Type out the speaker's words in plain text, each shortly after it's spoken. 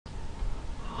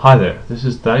Hi there, this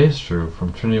is Thaddeus Drew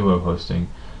from Trinity Web Hosting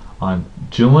on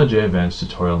Joomla Jevents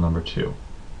tutorial number 2.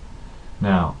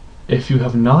 Now, if you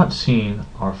have not seen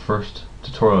our first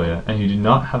tutorial yet, and you do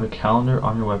not have a calendar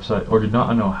on your website, or do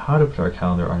not know how to put our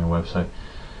calendar on your website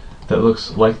that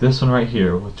looks like this one right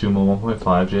here with Joomla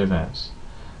 1.5 Jevents,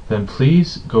 then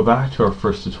please go back to our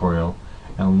first tutorial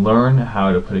and learn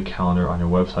how to put a calendar on your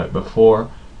website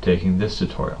before taking this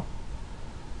tutorial.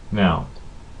 Now,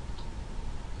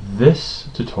 this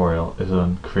tutorial is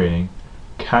on creating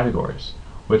categories,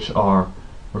 which are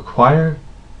required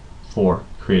for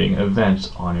creating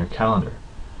events on your calendar.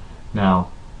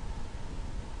 Now,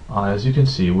 as you can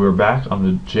see, we're back on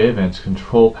the Jevents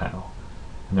control panel,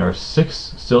 and there are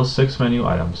still six menu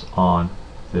items on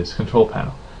this control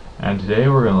panel. And today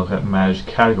we're going to look at Manage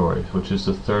Categories, which is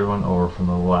the third one over from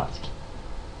the left.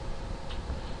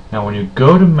 Now, when you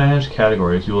go to Manage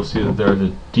Categories, you will see that there is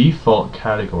a default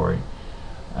category,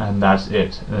 and that's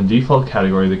it. In the default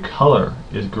category, the color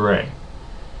is gray.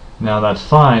 Now, that's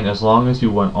fine as long as you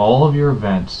want all of your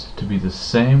events to be the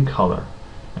same color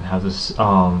and have this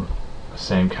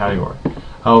same category.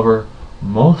 However,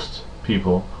 most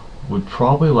people would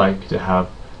probably like to have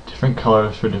different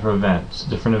colors for different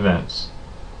events.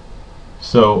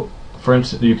 So, for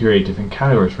instance, you create different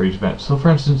categories for each event. So, for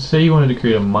instance, say you wanted to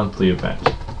create a monthly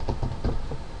event.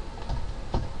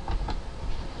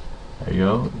 There you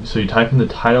go. So you type in the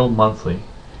title monthly,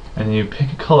 and then you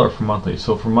pick a color for monthly.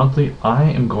 So for monthly, I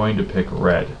am going to pick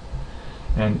red.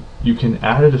 And you can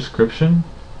add a description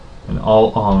and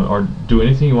or do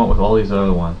anything you want with all these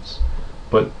other ones,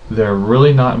 but they're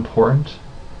really not important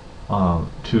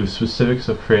to specifics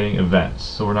of creating events.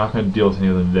 So we're not going to deal with any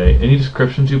of them today. Any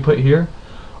descriptions you put here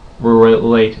will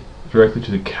relate directly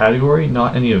to the category,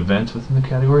 not any events within the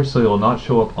category, so they will not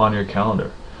show up on your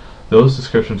calendar. Those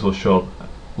descriptions will show up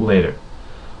later.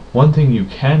 One thing you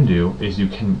can do is you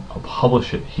can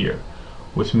publish it here,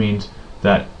 which means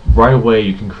that right away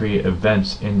you can create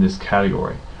events in this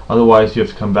category. Otherwise, you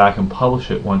have to come back and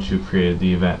publish it once you've created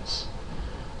the events.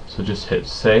 So just hit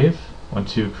save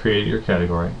once you've created your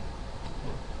category.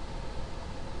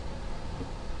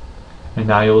 And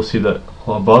now you'll see that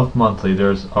above monthly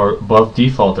above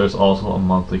default there's also a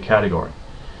monthly category.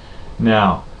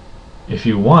 Now, if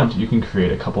you want, you can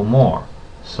create a couple more.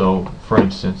 So, for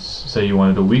instance, say you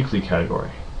wanted a weekly category,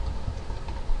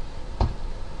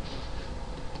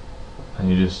 and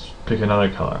you just pick another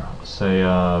color, say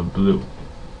blue.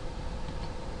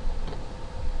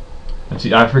 And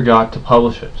see, I forgot to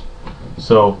publish it.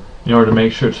 So, in order to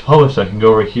make sure it's published, I can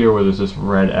go over here where there's this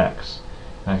red X,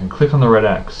 and I can click on the red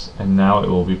X, and now it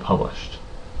will be published.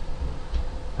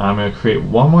 And I'm going to create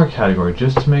one more category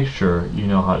just to make sure you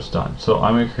know how it's done. So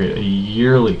I'm going to create a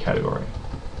yearly category.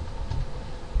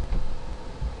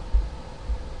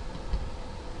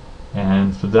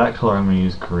 And for that color I'm going to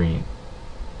use green.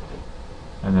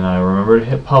 And then I remember to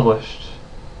hit published,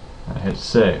 and I hit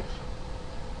save.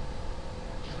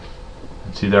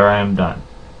 And see, there I am done.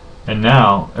 And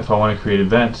now, if I want to create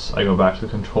events, I go back to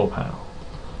the control panel.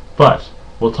 But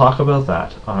we'll talk about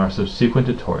that on our subsequent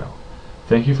tutorial.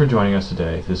 Thank you for joining us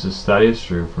today. This is Thaddeus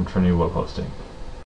Drew from Trinity Web Hosting.